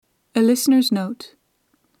A listener's note.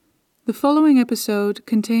 The following episode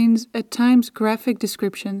contains at times graphic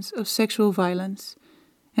descriptions of sexual violence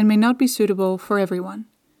and may not be suitable for everyone.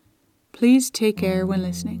 Please take care when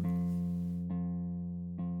listening.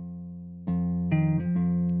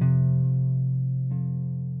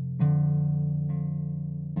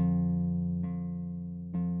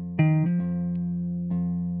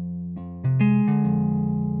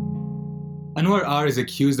 Anwar R. is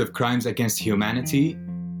accused of crimes against humanity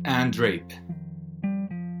and rape.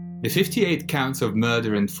 The 58 counts of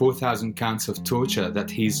murder and 4,000 counts of torture that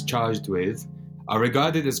he's charged with are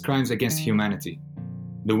regarded as crimes against humanity.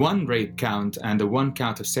 The one rape count and the one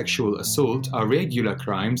count of sexual assault are regular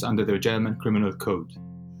crimes under the German criminal code.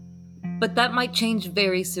 But that might change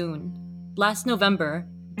very soon. Last November,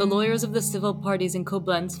 the lawyers of the civil parties in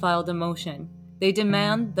Koblenz filed a motion. They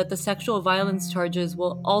demand that the sexual violence charges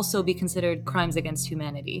will also be considered crimes against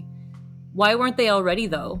humanity. Why weren't they already,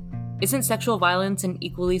 though? Isn't sexual violence an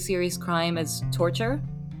equally serious crime as torture?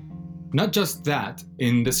 Not just that,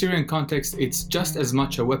 in the Syrian context, it's just as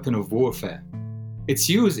much a weapon of warfare. Its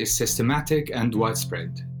use is systematic and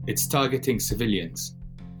widespread. It's targeting civilians.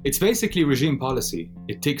 It's basically regime policy.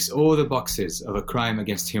 It ticks all the boxes of a crime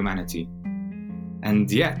against humanity. And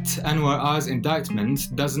yet, Anwar R's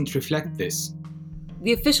indictment doesn't reflect this.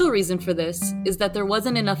 The official reason for this is that there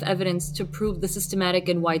wasn't enough evidence to prove the systematic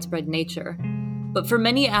and widespread nature. But for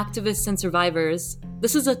many activists and survivors,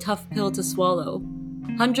 this is a tough pill to swallow.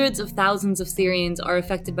 Hundreds of thousands of Syrians are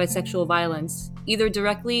affected by sexual violence, either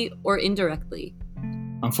directly or indirectly.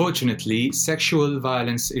 Unfortunately, sexual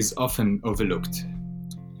violence is often overlooked.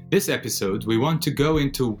 This episode, we want to go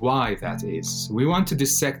into why that is. We want to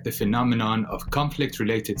dissect the phenomenon of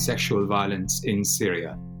conflict-related sexual violence in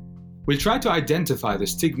Syria. We'll try to identify the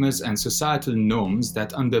stigmas and societal norms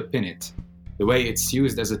that underpin it, the way it's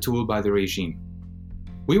used as a tool by the regime.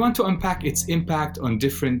 We want to unpack its impact on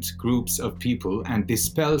different groups of people and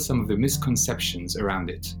dispel some of the misconceptions around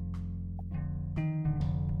it.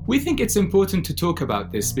 We think it's important to talk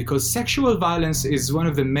about this because sexual violence is one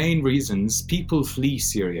of the main reasons people flee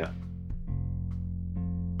Syria.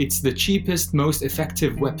 It's the cheapest, most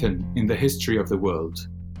effective weapon in the history of the world.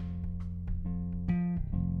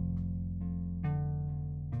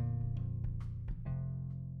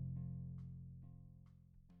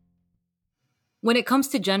 When it comes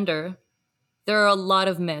to gender, there are a lot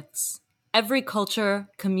of myths. Every culture,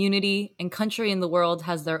 community, and country in the world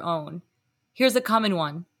has their own. Here's a common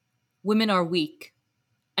one. Women are weak.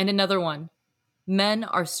 And another one. Men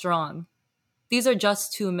are strong. These are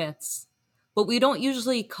just two myths. But we don't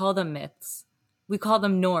usually call them myths. We call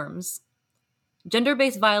them norms.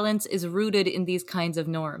 Gender-based violence is rooted in these kinds of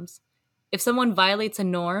norms. If someone violates a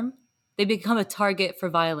norm, they become a target for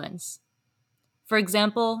violence. For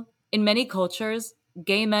example, in many cultures,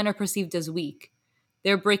 gay men are perceived as weak.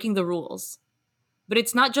 They're breaking the rules. But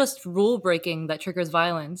it's not just rule breaking that triggers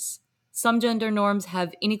violence. Some gender norms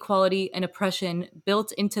have inequality and oppression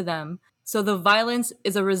built into them, so the violence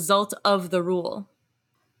is a result of the rule.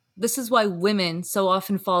 This is why women so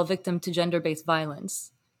often fall victim to gender-based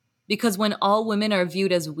violence. Because when all women are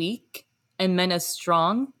viewed as weak and men as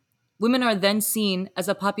strong, women are then seen as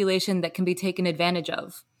a population that can be taken advantage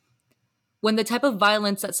of. When the type of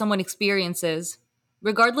violence that someone experiences,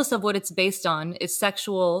 regardless of what it's based on, is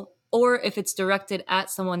sexual, or if it's directed at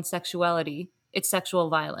someone's sexuality, it's sexual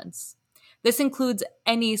violence. This includes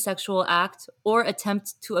any sexual act or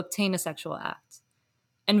attempt to obtain a sexual act.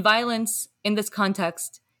 And violence, in this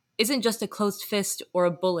context, isn't just a closed fist or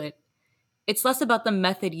a bullet. It's less about the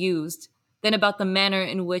method used than about the manner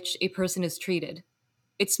in which a person is treated.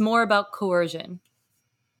 It's more about coercion.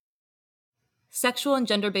 Sexual and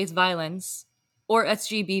gender-based violence, or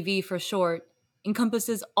SGBV for short,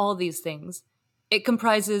 encompasses all these things. It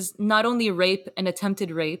comprises not only rape and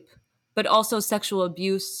attempted rape, but also sexual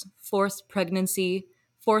abuse, forced pregnancy,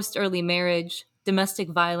 forced early marriage, domestic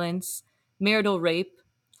violence, marital rape,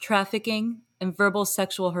 trafficking, and verbal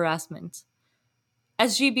sexual harassment.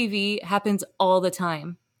 SGBV happens all the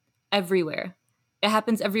time, everywhere. It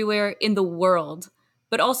happens everywhere in the world,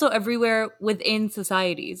 but also everywhere within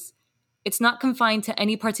societies. It's not confined to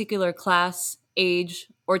any particular class, age,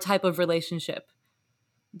 or type of relationship.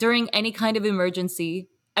 During any kind of emergency,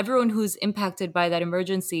 everyone who's impacted by that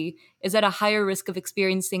emergency is at a higher risk of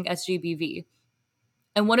experiencing SGBV.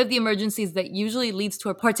 And one of the emergencies that usually leads to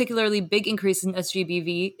a particularly big increase in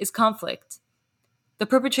SGBV is conflict. The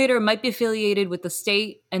perpetrator might be affiliated with the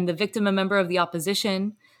state and the victim a member of the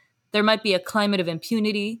opposition. There might be a climate of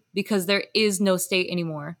impunity because there is no state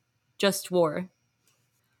anymore, just war.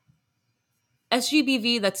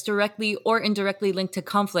 SGBV that's directly or indirectly linked to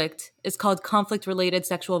conflict is called conflict-related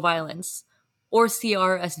sexual violence, or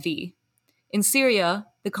CRSV. In Syria,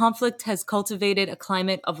 the conflict has cultivated a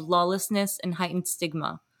climate of lawlessness and heightened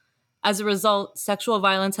stigma. As a result, sexual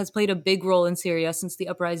violence has played a big role in Syria since the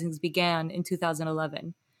uprisings began in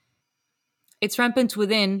 2011. It's rampant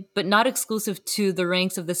within, but not exclusive to, the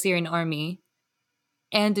ranks of the Syrian army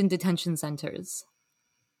and in detention centers.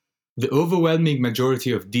 The overwhelming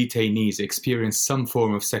majority of detainees experience some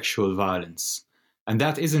form of sexual violence. And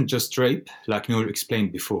that isn't just rape, like Noor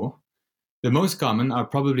explained before. The most common are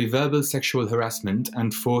probably verbal sexual harassment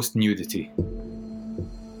and forced nudity.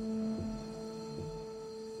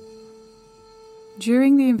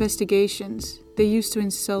 During the investigations, they used to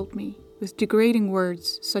insult me with degrading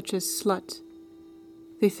words such as slut.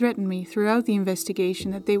 They threatened me throughout the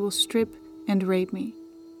investigation that they will strip and rape me.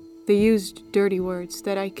 They used dirty words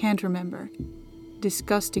that I can't remember.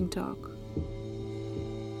 Disgusting talk.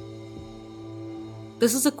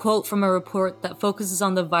 This is a quote from a report that focuses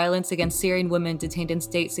on the violence against Syrian women detained in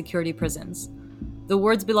state security prisons. The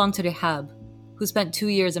words belong to Rehab, who spent 2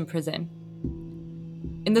 years in prison.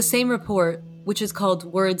 In the same report, which is called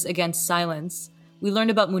Words Against Silence, we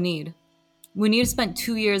learned about Munir. Munir spent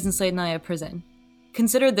 2 years in Saydnaya prison.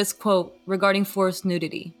 Consider this quote regarding forced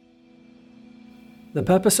nudity. The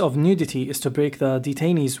purpose of nudity is to break the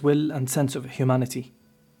detainee's will and sense of humanity.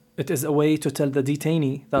 It is a way to tell the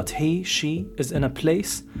detainee that he, she is in a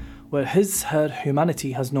place where her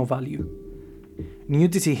humanity has no value.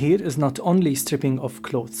 Nudity here is not only stripping of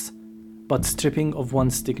clothes, but stripping of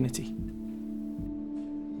one's dignity.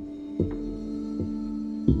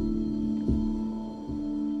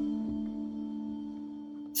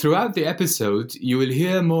 Throughout the episode, you will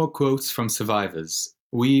hear more quotes from survivors.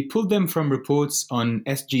 We pulled them from reports on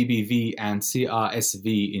SGBV and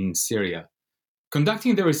CRSV in Syria.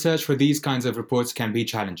 Conducting the research for these kinds of reports can be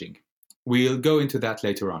challenging. We'll go into that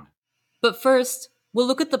later on. But first, we'll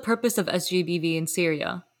look at the purpose of SGBV in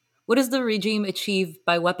Syria. What does the regime achieve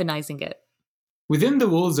by weaponizing it? Within the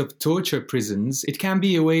walls of torture prisons, it can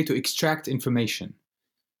be a way to extract information.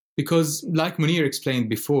 Because, like Munir explained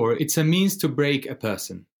before, it's a means to break a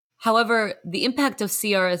person. However, the impact of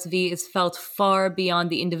CRSV is felt far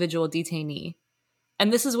beyond the individual detainee.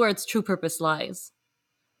 And this is where its true purpose lies.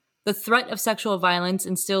 The threat of sexual violence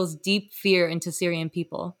instills deep fear into Syrian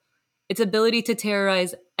people. Its ability to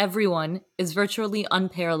terrorize everyone is virtually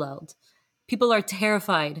unparalleled. People are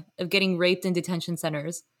terrified of getting raped in detention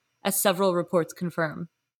centers, as several reports confirm.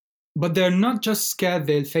 But they're not just scared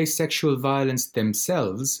they'll face sexual violence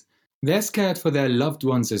themselves, they're scared for their loved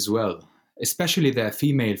ones as well, especially their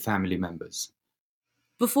female family members.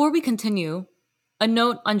 Before we continue, a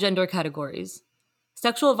note on gender categories.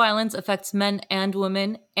 Sexual violence affects men and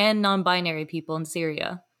women and non-binary people in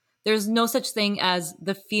Syria. There's no such thing as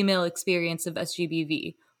the female experience of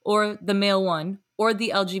SGBV, or the male one, or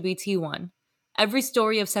the LGBT one. Every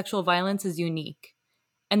story of sexual violence is unique.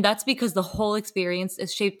 And that's because the whole experience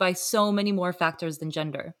is shaped by so many more factors than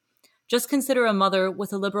gender. Just consider a mother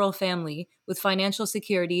with a liberal family with financial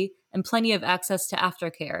security and plenty of access to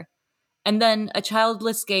aftercare. And then a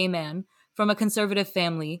childless gay man from a conservative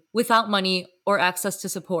family without money or access to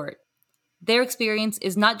support. Their experience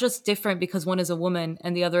is not just different because one is a woman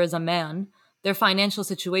and the other is a man. Their financial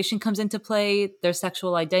situation comes into play, their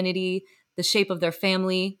sexual identity, the shape of their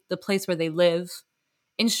family, the place where they live.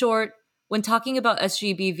 In short, when talking about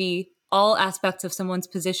SGBV, all aspects of someone's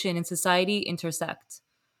position in society intersect.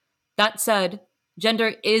 That said,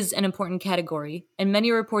 gender is an important category, and many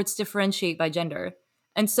reports differentiate by gender.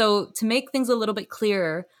 And so, to make things a little bit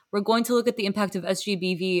clearer, we're going to look at the impact of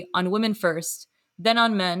SGBV on women first, then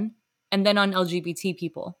on men, and then on LGBT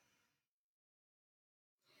people.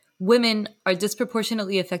 Women are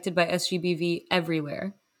disproportionately affected by SGBV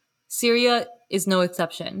everywhere. Syria is no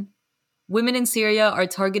exception. Women in Syria are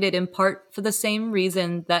targeted in part for the same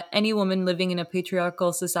reason that any woman living in a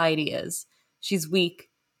patriarchal society is. She's weak.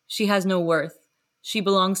 She has no worth. She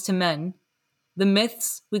belongs to men. The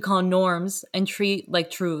myths we call norms and treat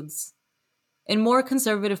like truths. In more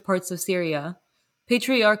conservative parts of Syria,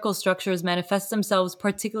 patriarchal structures manifest themselves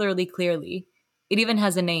particularly clearly. It even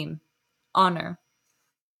has a name: honor.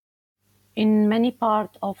 In many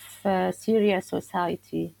parts of Syria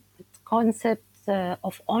society, the concept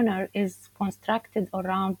of honor is constructed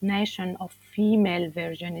around notion of female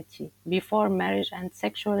virginity before marriage and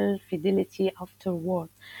sexual fidelity afterward,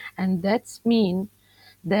 and that means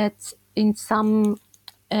that in some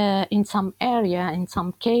area, in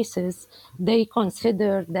some cases, they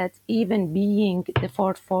consider that even being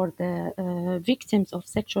for the victims of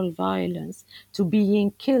sexual violence to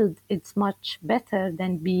being killed, it's much better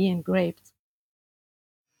than being raped.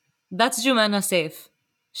 That's Jumana Saif.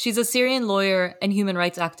 She's a Syrian lawyer and human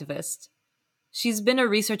rights activist. She's been a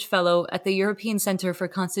research fellow at the European Center for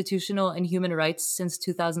Constitutional and Human Rights since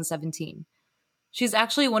 2017. She's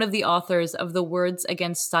actually one of the authors of the Words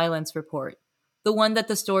Against Silence report, the one that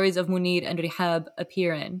the stories of Munir and Rihab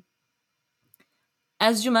appear in.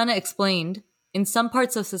 As Jumana explained, in some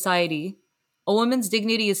parts of society, a woman's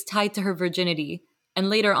dignity is tied to her virginity and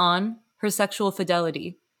later on, her sexual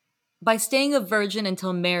fidelity. By staying a virgin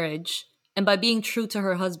until marriage and by being true to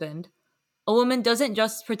her husband, a woman doesn't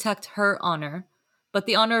just protect her honor, but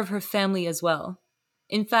the honor of her family as well.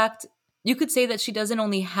 In fact, you could say that she doesn't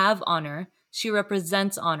only have honor, she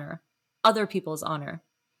represents honor, other people's honor.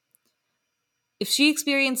 If she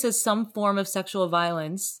experiences some form of sexual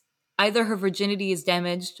violence, either her virginity is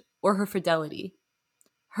damaged or her fidelity.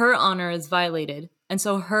 Her honor is violated, and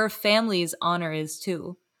so her family's honor is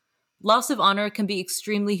too. Loss of honor can be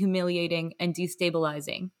extremely humiliating and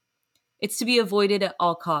destabilizing. It's to be avoided at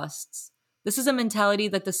all costs. This is a mentality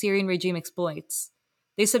that the Syrian regime exploits.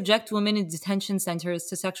 They subject women in detention centers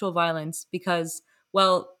to sexual violence because,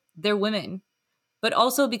 well, they're women, but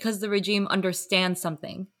also because the regime understands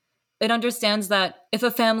something. It understands that if a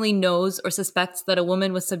family knows or suspects that a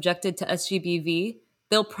woman was subjected to SGBV,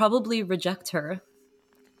 they'll probably reject her.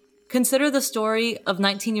 Consider the story of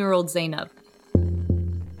 19-year-old Zainab.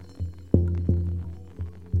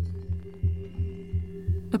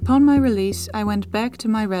 Upon my release, I went back to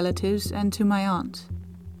my relatives and to my aunt.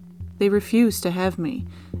 They refused to have me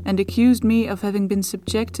and accused me of having been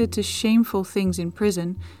subjected to shameful things in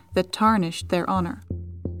prison that tarnished their honor.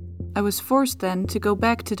 I was forced then to go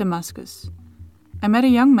back to Damascus. I met a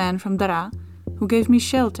young man from Daraa who gave me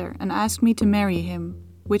shelter and asked me to marry him,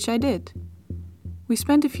 which I did. We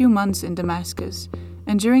spent a few months in Damascus,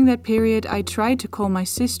 and during that period I tried to call my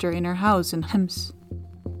sister in her house in Homs.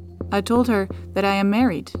 I told her that I am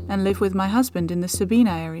married and live with my husband in the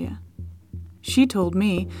Sabina area. She told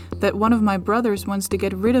me that one of my brothers wants to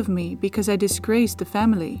get rid of me because I disgraced the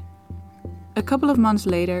family. A couple of months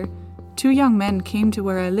later, 2 young men came to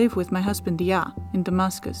where I live with my husband Dia in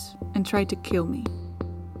Damascus and tried to kill me.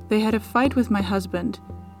 They had a fight with my husband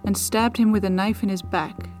and stabbed him with a knife in his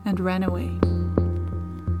back and ran away.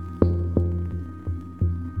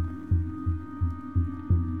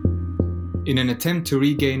 In an attempt to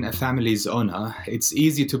regain a family's honor, it's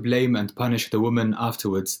easier to blame and punish the woman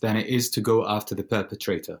afterwards than it is to go after the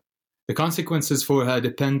perpetrator. The consequences for her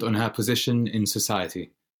depend on her position in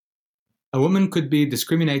society. A woman could be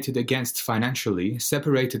discriminated against financially,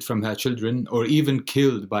 separated from her children, or even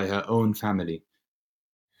killed by her own family.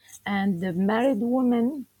 And the married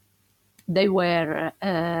women, they were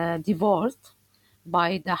divorced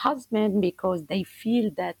by the husband because they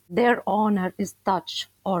feel that their honor is touched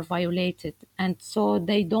or violated, and so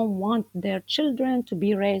they don't want their children to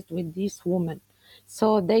be raised with this woman.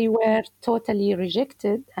 So they were totally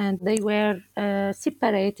rejected and they were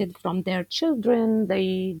separated from their children.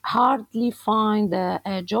 They hardly find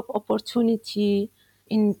a job opportunity.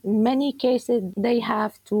 In many cases, they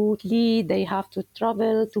have to flee, they have to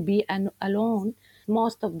travel to be alone.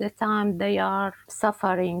 Most of the time, they are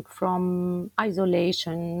suffering from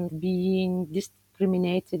isolation, being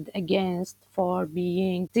discriminated against, for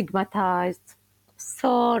being stigmatized.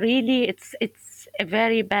 So really, it's a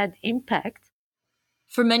very bad impact.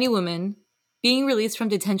 For many women, being released from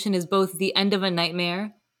detention is both the end of a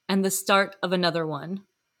nightmare and the start of another one.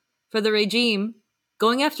 For the regime,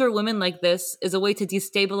 going after women like this is a way to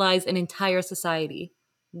destabilize an entire society,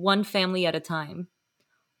 one family at a time.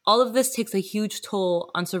 All of this takes a huge toll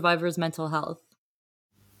on survivors' mental health.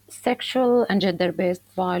 Sexual and gender-based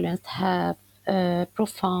violence have a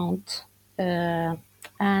profound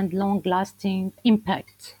and long-lasting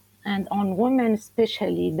impact. And on women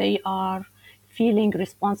especially, they are feeling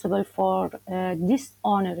responsible for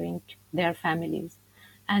dishonoring their families.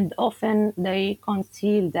 And often they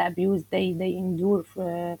conceal the abuse they endure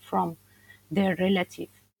from their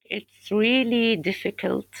relatives. It's really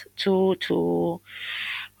difficult to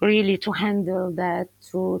really to handle that,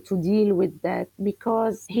 to deal with that,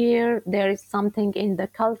 because here there is something in the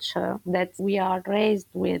culture that we are raised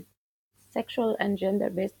with. Sexual and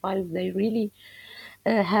gender-based violence, they really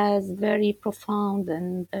has very profound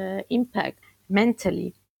and impact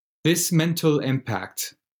mentally. This mental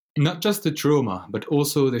impact, not just the trauma, but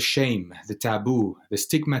also the shame, the taboo, the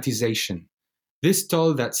stigmatization, this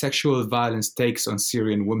toll that sexual violence takes on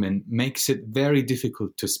Syrian women makes it very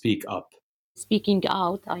difficult to speak up. Speaking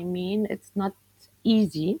out, I mean, it's not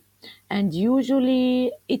easy. And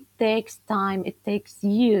usually it takes time, it takes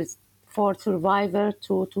years for survivor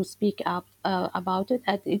to speak up about it.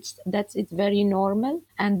 It's very normal,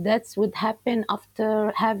 and that's would happen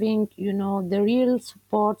after having the real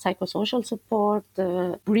support, psychosocial support,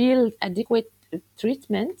 real adequate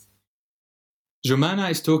treatment. Jomana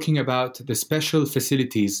is talking about the special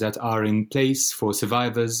facilities that are in place for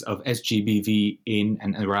survivors of SGBV in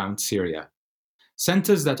and around Syria.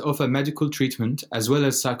 Centers that offer medical treatment as well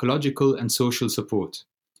as psychological and social support.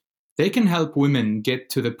 They can help women get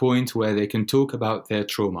to the point where they can talk about their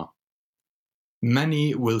trauma.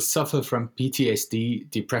 Many will suffer from PTSD,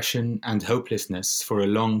 depression, and hopelessness for a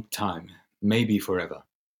long time, maybe forever.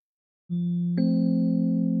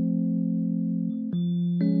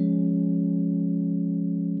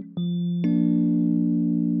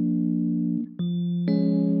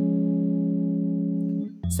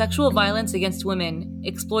 Sexual violence against women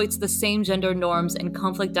exploits the same gender norms and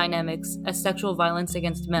conflict dynamics as sexual violence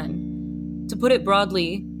against men. To put it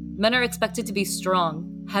broadly, men are expected to be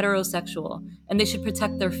strong, heterosexual, and they should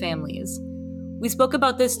protect their families. We spoke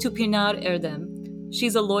about this to Pinar Erdem.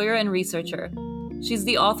 She's a lawyer and researcher. She's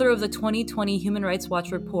the author of the 2020 Human Rights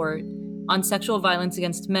Watch report on sexual violence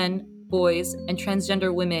against men, boys, and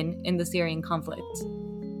transgender women in the Syrian conflict.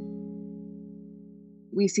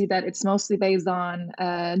 We see that it's mostly based on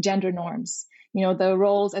gender norms, the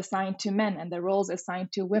roles assigned to men and the roles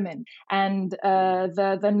assigned to women, and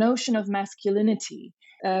the notion of masculinity.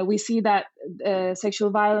 We see that sexual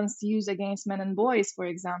violence used against men and boys, for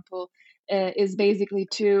example, is basically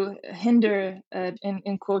to hinder,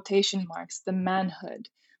 in quotation marks, the manhood,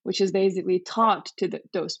 which is basically taught to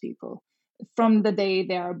those people from the day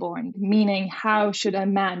they are born, meaning how should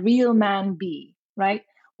a real man be, right?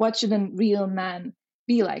 What should a real man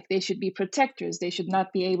be like? They should be protectors. They should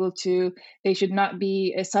not be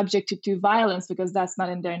subject to violence because that's not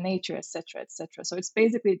in their nature, etc., etc. So it's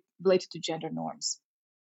basically related to gender norms.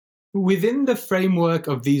 Within the framework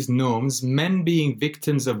of these norms, men being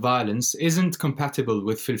victims of violence isn't compatible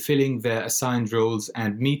with fulfilling their assigned roles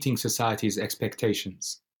and meeting society's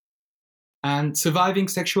expectations. And surviving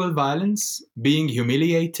sexual violence, being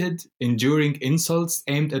humiliated, enduring insults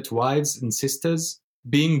aimed at wives and sisters,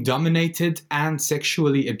 being dominated and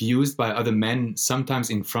sexually abused by other men, sometimes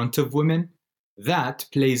in front of women, that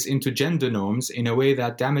plays into gender norms in a way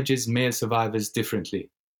that damages male survivors differently,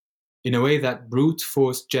 in a way that brute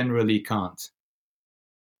force generally can't.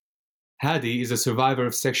 Hadi is a survivor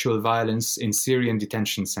of sexual violence in Syrian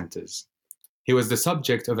detention centers. He was the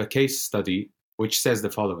subject of a case study which says the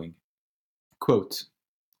following, quote,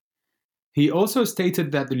 "He also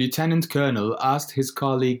stated that the lieutenant colonel asked his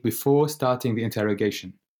colleague before starting the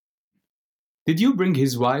interrogation, 'Did you bring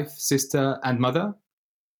his wife, sister, and mother?'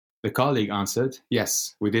 The colleague answered,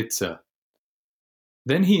 'Yes, we did, sir.'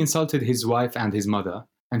 Then he insulted his wife and his mother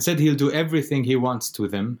and said he'll do everything he wants to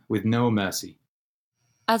them with no mercy."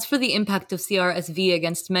 As for the impact of CRSV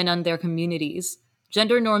against men and their communities,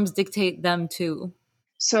 gender norms dictate them too.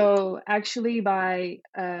 So actually by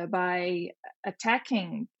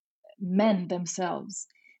attacking men themselves,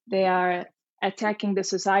 they are attacking the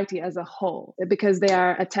society as a whole, because they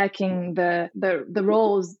are attacking the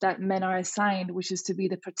roles that men are assigned, which is to be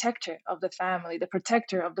the protector of the family, the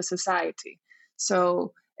protector of the society.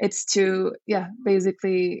 So it's to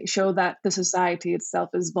basically show that the society itself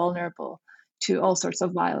is vulnerable to all sorts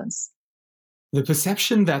of violence. The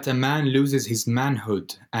perception that a man loses his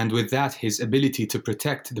manhood and with that his ability to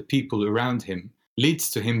protect the people around him leads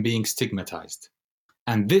to him being stigmatized.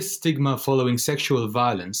 And this stigma following sexual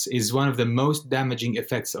violence is one of the most damaging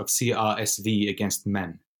effects of CRSV against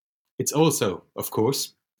men. It's also, of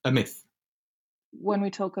course, a myth. When we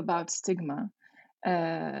talk about stigma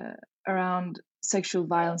around sexual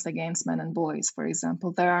violence against men and boys, for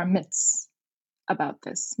example, there are myths about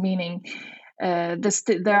this, meaning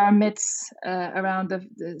there are myths around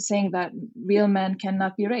saying that real men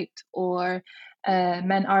cannot be raped, or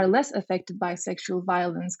men are less affected by sexual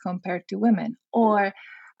violence compared to women, or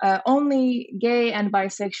only gay and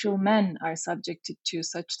bisexual men are subjected to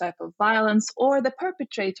such type of violence, or the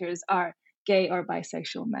perpetrators are gay or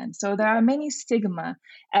bisexual men. So there are many stigma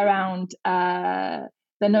around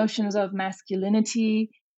the notions of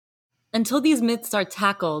masculinity. Until these myths are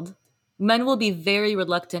tackled, men will be very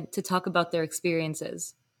reluctant to talk about their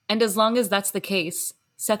experiences. And as long as that's the case,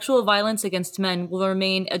 sexual violence against men will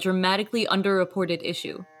remain a dramatically underreported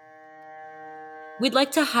issue. We'd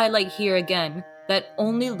like to highlight here again that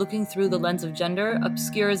only looking through the lens of gender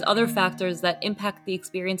obscures other factors that impact the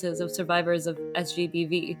experiences of survivors of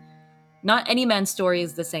SGBV. Not any man's story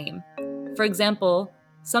is the same. For example,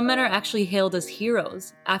 some men are actually hailed as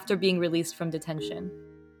heroes after being released from detention.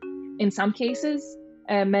 In some cases,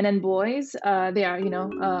 men and boys, they are,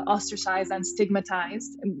 ostracized and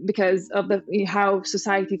stigmatized because of how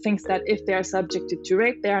society thinks that if they are subjected to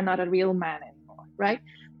rape, they are not a real man anymore, right?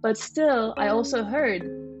 But still, I also heard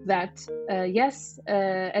that, yes,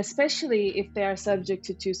 especially if they are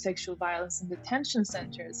subjected to sexual violence in detention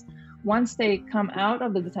centers, once they come out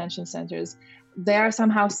of the detention centers, they are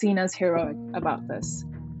somehow seen as heroic about this.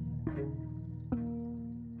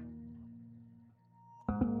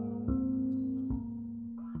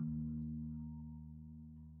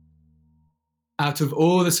 Out of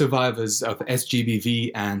all the survivors of SGBV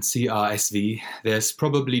and CRSV, there's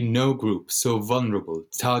probably no group so vulnerable,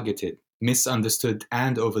 targeted, misunderstood,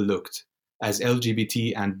 and overlooked as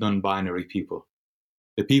LGBT and non-binary people.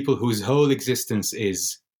 The people whose whole existence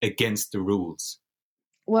is against the rules.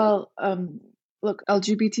 Well, look,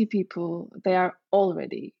 LGBT people, they are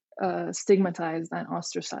already stigmatized and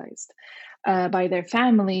ostracized by their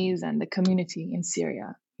families and the community in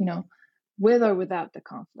Syria, with or without the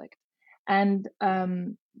conflict. And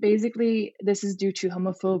basically, this is due to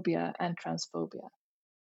homophobia and transphobia.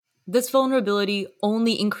 This vulnerability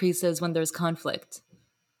only increases when there's conflict.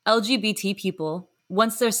 LGBT people,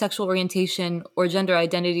 once their sexual orientation or gender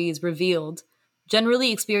identity is revealed,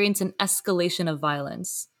 generally experience an escalation of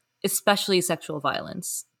violence, especially sexual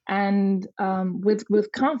violence. And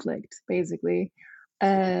with conflict, basically,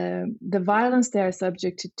 the violence they are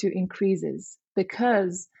subjected to increases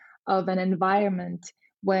because of an environment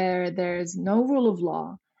where there's no rule of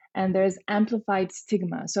law and there's amplified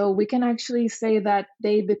stigma. So we can actually say that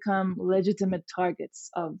they become legitimate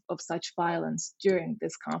targets of such violence during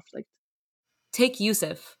this conflict. Take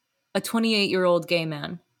Yusuf, a 28-year-old gay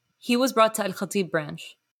man. He was brought to Al Khatib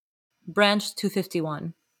branch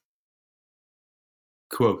 251.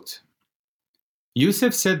 Quote,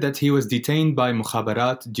 Yusuf said that he was detained by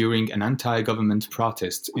Mukhabarat during an anti-government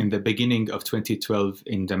protest in the beginning of 2012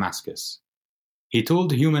 in Damascus. He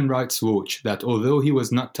told Human Rights Watch that although he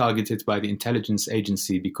was not targeted by the intelligence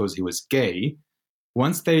agency because he was gay,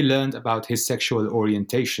 once they learned about his sexual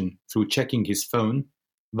orientation through checking his phone,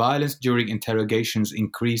 violence during interrogations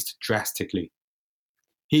increased drastically.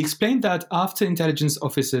 He explained that after intelligence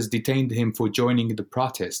officers detained him for joining the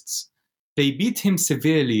protests, they beat him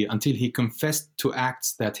severely until he confessed to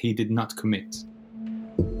acts that he did not commit.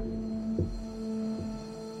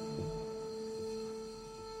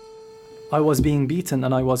 I was being beaten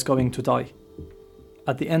and I was going to die.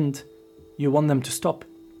 At the end, you want them to stop.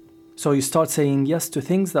 So you start saying yes to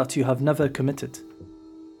things that you have never committed.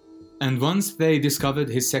 And once they discovered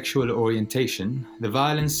his sexual orientation, the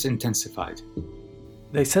violence intensified.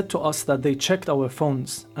 They said to us that they checked our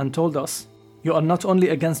phones and told us, you are not only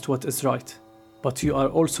against what is right, but you are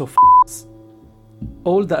also f***s.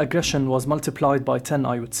 All the aggression was multiplied by 10,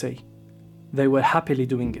 I would say. They were happily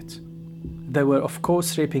doing it. They were, of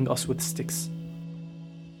course, raping us with sticks.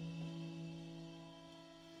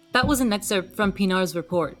 That was an excerpt from Pinar's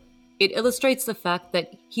report. It illustrates the fact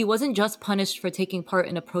that he wasn't just punished for taking part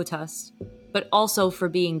in a protest, but also for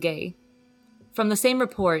being gay. From the same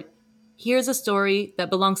report, here's a story that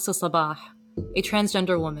belongs to Sabah, a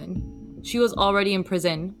transgender woman. She was already in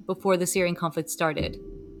prison before the Syrian conflict started.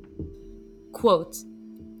 Quote,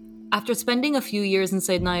 after spending a few years in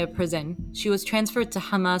Saydnaya prison, she was transferred to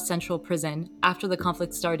Hama Central Prison after the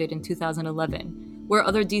conflict started in 2011, where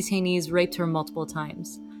other detainees raped her multiple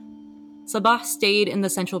times. Sabah stayed in the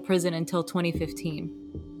Central Prison until 2015.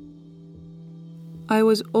 I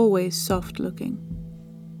was always soft-looking.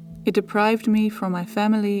 It deprived me from my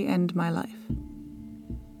family and my life.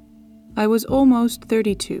 I was almost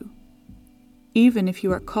 32. Even if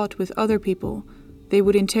you are caught with other people, they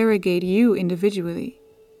would interrogate you individually.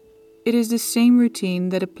 It is the same routine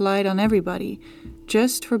that applied on everybody,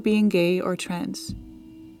 just for being gay or trans.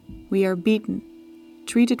 We are beaten,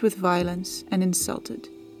 treated with violence, and insulted.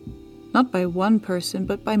 Not by one person,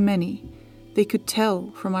 but by many. They could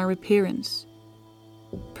tell from our appearance.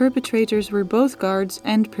 Perpetrators were both guards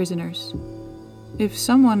and prisoners. If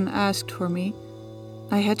someone asked for me,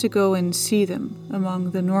 I had to go and see them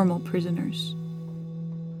among the normal prisoners.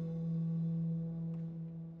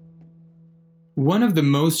 One of the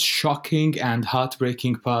most shocking and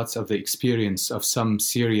heartbreaking parts of the experience of some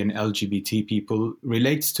Syrian LGBT people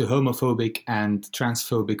relates to homophobic and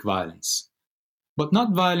transphobic violence. But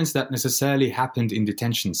not violence that necessarily happened in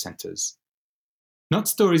detention centers. Not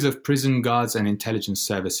stories of prison guards and intelligence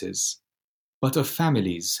services, but of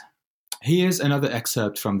families. Here's another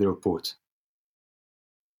excerpt from the report.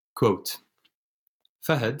 Quote,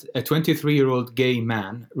 Fahad, a 23-year-old gay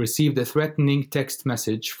man, received a threatening text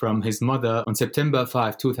message from his mother on September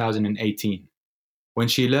 5, 2018, when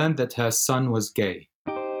she learned that her son was gay.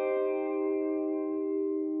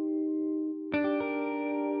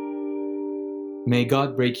 May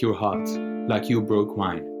God break your heart like you broke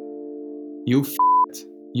mine. You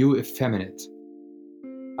you effeminate.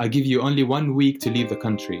 I give you only 1 week to leave the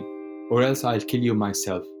country, or else I'll kill you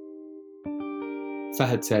myself.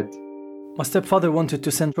 Fahad said, My stepfather wanted to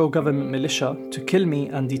send pro-government militia to kill me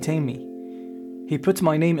and detain me. He put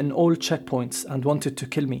my name in all checkpoints and wanted to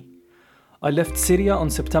kill me. I left Syria on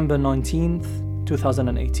September 19th,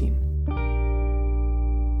 2018.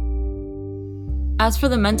 As for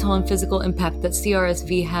the mental and physical impact that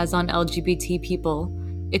CRSV has on LGBT people,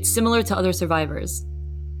 it's similar to other survivors.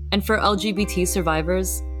 And for LGBT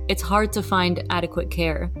survivors, it's hard to find adequate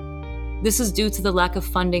care. This is due to the lack of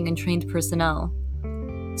funding and trained personnel.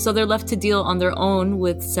 So they're left to deal on their own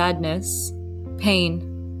with sadness,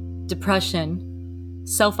 pain, depression,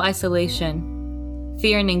 self-isolation,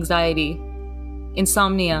 fear and anxiety,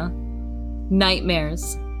 insomnia,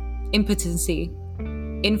 nightmares, impotency,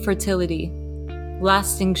 infertility,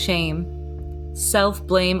 lasting shame,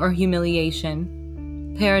 self-blame or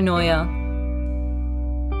humiliation, paranoia,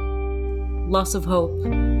 loss of hope.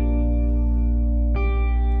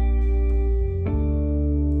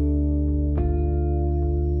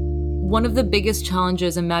 One of the biggest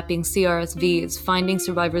challenges in mapping CRSV is finding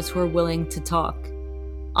survivors who are willing to talk.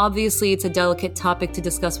 Obviously, it's a delicate topic to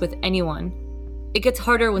discuss with anyone. It gets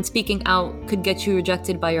harder when speaking out could get you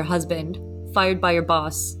rejected by your husband, fired by your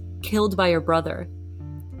boss, killed by your brother.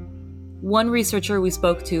 One researcher we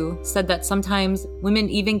spoke to said that sometimes women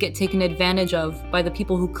even get taken advantage of by the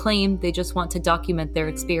people who claim they just want to document their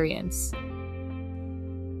experience.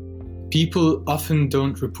 People often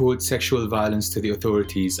don't report sexual violence to the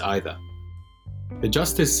authorities either. The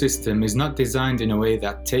justice system is not designed in a way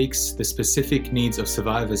that takes the specific needs of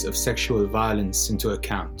survivors of sexual violence into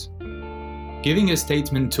account. Giving a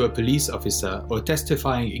statement to a police officer or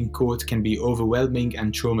testifying in court can be overwhelming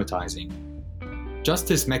and traumatizing.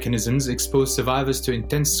 Justice mechanisms expose survivors to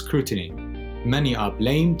intense scrutiny. Many are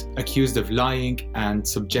blamed, accused of lying, and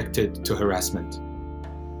subjected to harassment.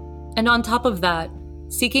 And on top of that,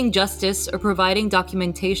 seeking justice or providing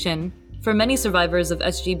documentation for many survivors of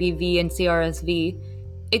SGBV and CRSV,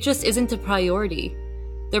 it just isn't a priority.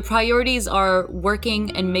 Their priorities are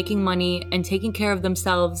working and making money and taking care of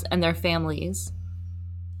themselves and their families.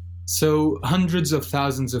 So hundreds of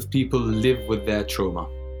thousands of people live with their trauma.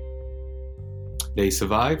 They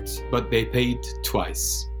survived, but they paid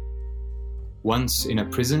twice. Once in a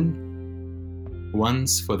prison,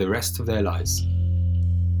 once for the rest of their lives.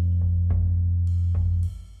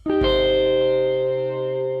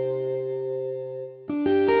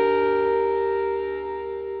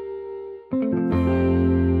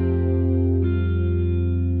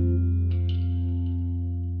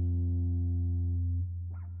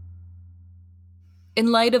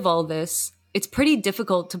 In light of all this, it's pretty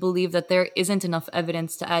difficult to believe that there isn't enough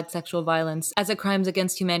evidence to add sexual violence as a crimes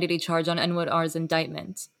against humanity charge on NWAR's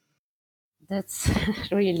indictment. That's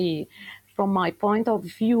really, from my point of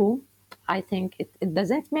view, I think it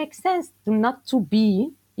doesn't make sense not to be,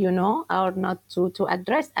 or not to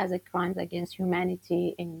address as a crimes against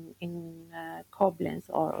humanity in Koblenz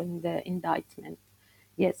or in the indictment.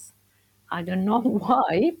 Yes, I don't know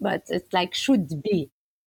why, but it's like should be.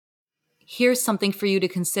 Here's something for you to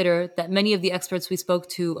consider that many of the experts we spoke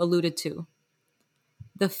to alluded to.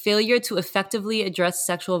 The failure to effectively address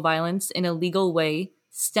sexual violence in a legal way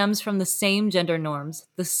stems from the same gender norms,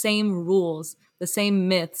 the same rules, the same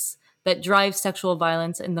myths that drive sexual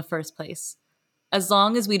violence in the first place. As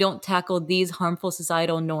long as we don't tackle these harmful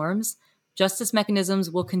societal norms, justice mechanisms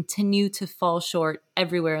will continue to fall short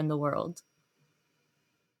everywhere in the world.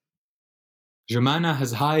 Jumana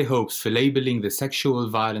has high hopes for labeling the sexual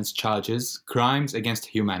violence charges crimes against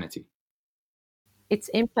humanity. Its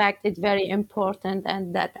impact is very important,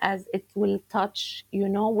 and that as it will touch,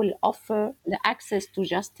 will offer the access to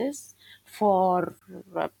justice for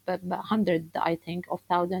hundreds, I think, of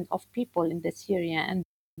thousands of people in the Syria. And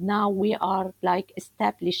now we are like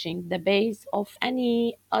establishing the base of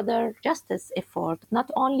any other justice effort, not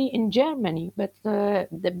only in Germany, but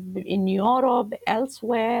in Europe,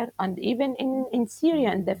 elsewhere, and even in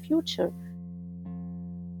Syria in the future.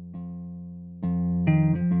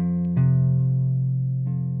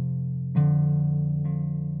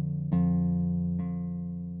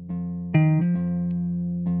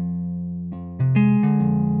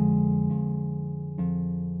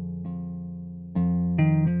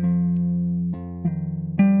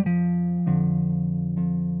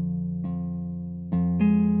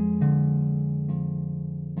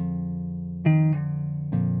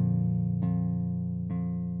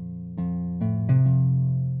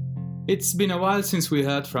 It's been a while since we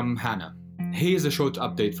heard from Hannah. Here's a short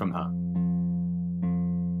update from her.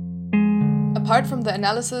 Apart from the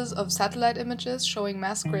analysis of satellite images showing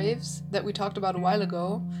mass graves that we talked about a while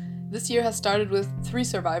ago, this year has started with 3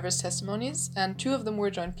 survivors' testimonies, and 2 of them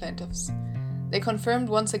were joint plaintiffs. They confirmed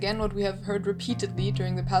once again what we have heard repeatedly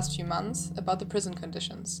during the past few months about the prison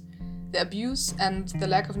conditions, the abuse and the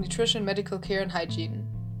lack of nutrition, medical care and hygiene.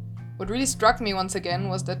 What really struck me once again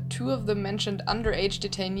was that 2 of them mentioned underage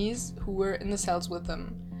detainees who were in the cells with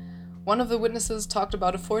them. One of the witnesses talked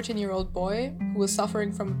about a 14-year-old boy who was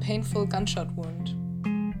suffering from a painful gunshot wound.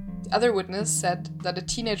 The other witness said that a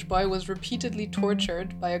teenage boy was repeatedly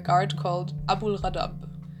tortured by a guard called Abul Radab.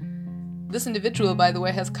 This individual, by the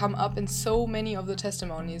way, has come up in so many of the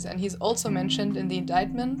testimonies, and he's also mentioned in the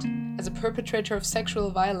indictment as a perpetrator of sexual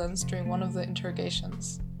violence during one of the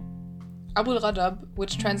interrogations. Abul Radab,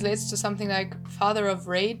 which translates to something like father of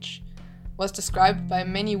rage, was described by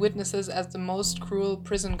many witnesses as the most cruel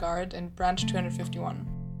prison guard in Branch 251.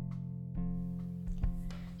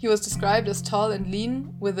 He was described as tall and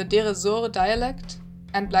lean, with a Deir ez-Zor dialect,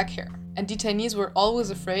 and black hair, and detainees were always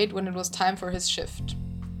afraid when it was time for his shift.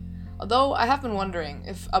 Although I have been wondering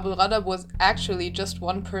if Abul Radab was actually just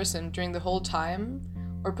one person during the whole time,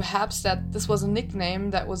 or perhaps that this was a nickname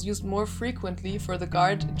that was used more frequently for the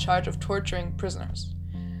guard in charge of torturing prisoners.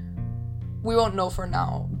 We won't know for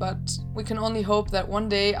now, but we can only hope that one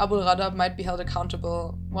day Abul Radab might be held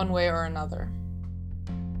accountable one way or another.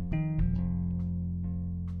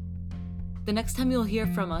 The next time you'll hear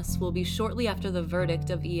from us will be shortly after the verdict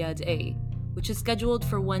of Iyad A, which is scheduled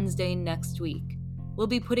for Wednesday next week. We'll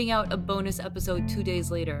be putting out a bonus episode 2 days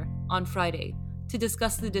later, on Friday, to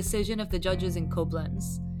discuss the decision of the judges in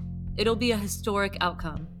Koblenz. It'll be a historic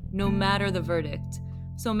outcome, no matter the verdict,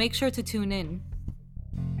 so make sure to tune in.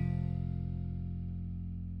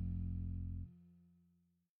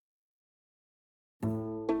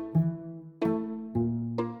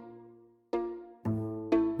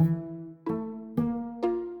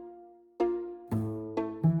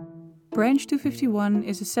 Branch 251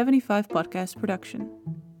 is a 75 podcast production.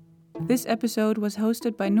 This episode was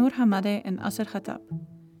hosted by Noor Hamadeh and Asser Khattab.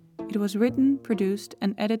 It was written, produced,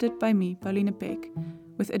 and edited by me, Pauline Peek,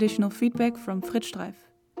 with additional feedback from Fritz Streif.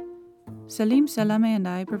 Salim Salame and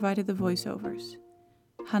I provided the voiceovers.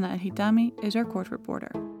 Hannah El-Hitami is our court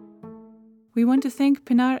reporter. We want to thank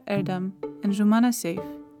Pinar Erdem and Jumana Seif,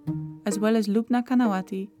 as well as Lubna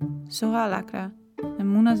Kanawati, Soha Al-Akra, and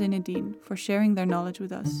Muna Zainuddin for sharing their knowledge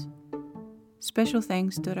with us. Special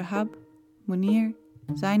thanks to Rahab, Munir,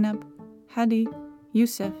 Zainab, Hadi,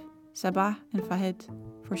 Youssef, Sabah, and Fahid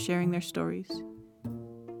for sharing their stories.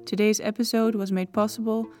 Today's episode was made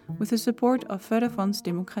possible with the support of Förderfonds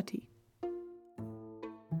Demokratie.